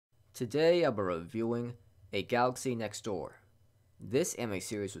Today I'll be reviewing A Galaxy Next Door. This anime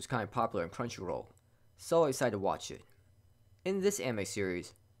series was kind of popular on Crunchyroll, so I decided to watch it. In this anime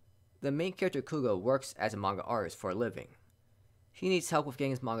series, the main character Kuga works as a manga artist for a living. He needs help with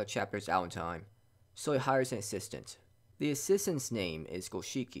getting his manga chapters out in time, so he hires an assistant. The assistant's name is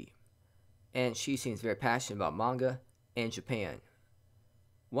Goshiki, and she seems very passionate about manga and Japan.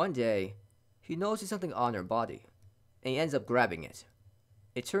 One day, he notices something on her body, and he ends up grabbing it.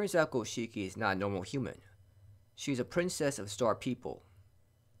 It turns out Goshiki is not a normal human. She's a princess of Star People.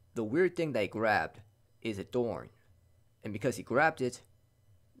 The weird thing that he grabbed is a thorn, and because he grabbed it,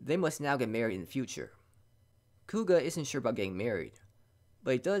 they must now get married in the future. Kuga isn't sure about getting married,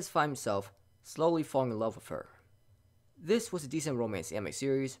 but he does find himself slowly falling in love with her. This was a decent romance anime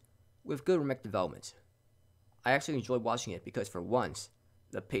series with good romantic development. I actually enjoyed watching it because for once,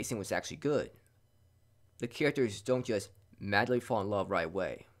 the pacing was actually good. The characters don't just madly fall in love right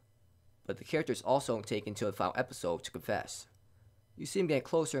away, but the characters also don't take until the final episode to confess. You see them getting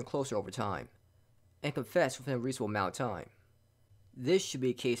closer and closer over time, and confess within a reasonable amount of time. This should be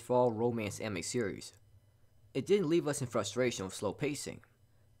a case for all romance anime series. It didn't leave us in frustration with slow pacing.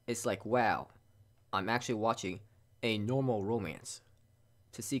 It's like, wow, I'm actually watching a normal romance.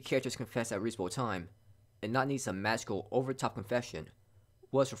 To see characters confess at a reasonable time and not need some magical over-the-top confession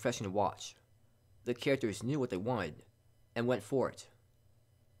was refreshing to watch. The characters knew what they wanted and went for it.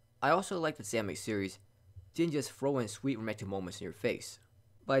 I also like that this anime series didn't just throw in sweet romantic moments in your face.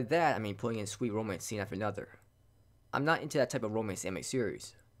 By that I mean putting in sweet romance scene after another. I'm not into that type of romance anime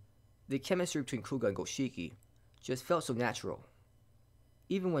series. The chemistry between Kuga and Goshiki just felt so natural.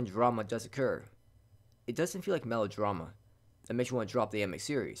 Even when drama does occur, it doesn't feel like melodrama that makes you want to drop the anime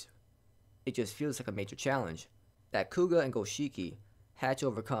series. It just feels like a major challenge that Kuga and Goshiki had to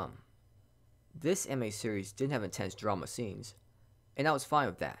overcome. This anime series didn't have intense drama scenes, and I was fine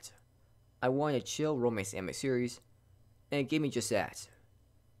with that. I wanted a chill romance anime series, and it gave me just that.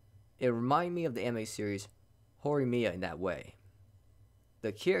 It reminded me of the anime series Horimiya in that way.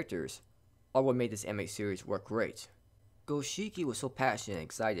 The characters are what made this anime series work great. Goshiki was so passionate and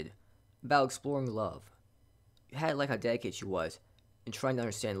excited about exploring love. You had to like how dedicated she was in trying to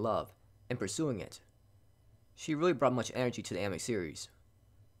understand love and pursuing it. She really brought much energy to the anime series.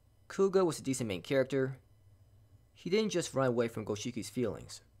 Kuga was a decent main character. He didn't just run away from Goshiki's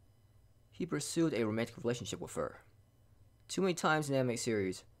feelings. He pursued a romantic relationship with her. Too many times in anime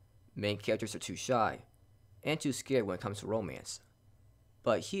series, main characters are too shy and too scared when it comes to romance.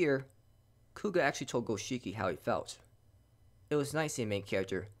 But here, Kuga actually told Goshiki how he felt. It was nice seeing a main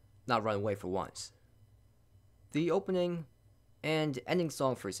character not run away for once. The opening and ending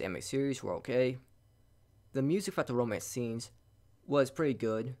song for this anime series were okay. The music throughout the romance scenes was pretty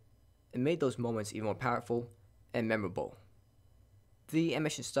good and made those moments even more powerful and memorable. The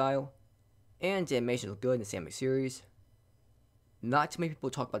animation style and the animation look good in this anime series. Not too many people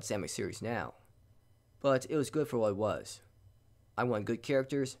talk about this anime series now, but it was good for what it was. I wanted good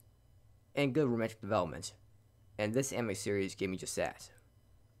characters and good romantic development, and this anime series gave me just that.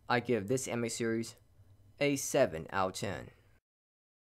 I give this anime series a 7 out of 10.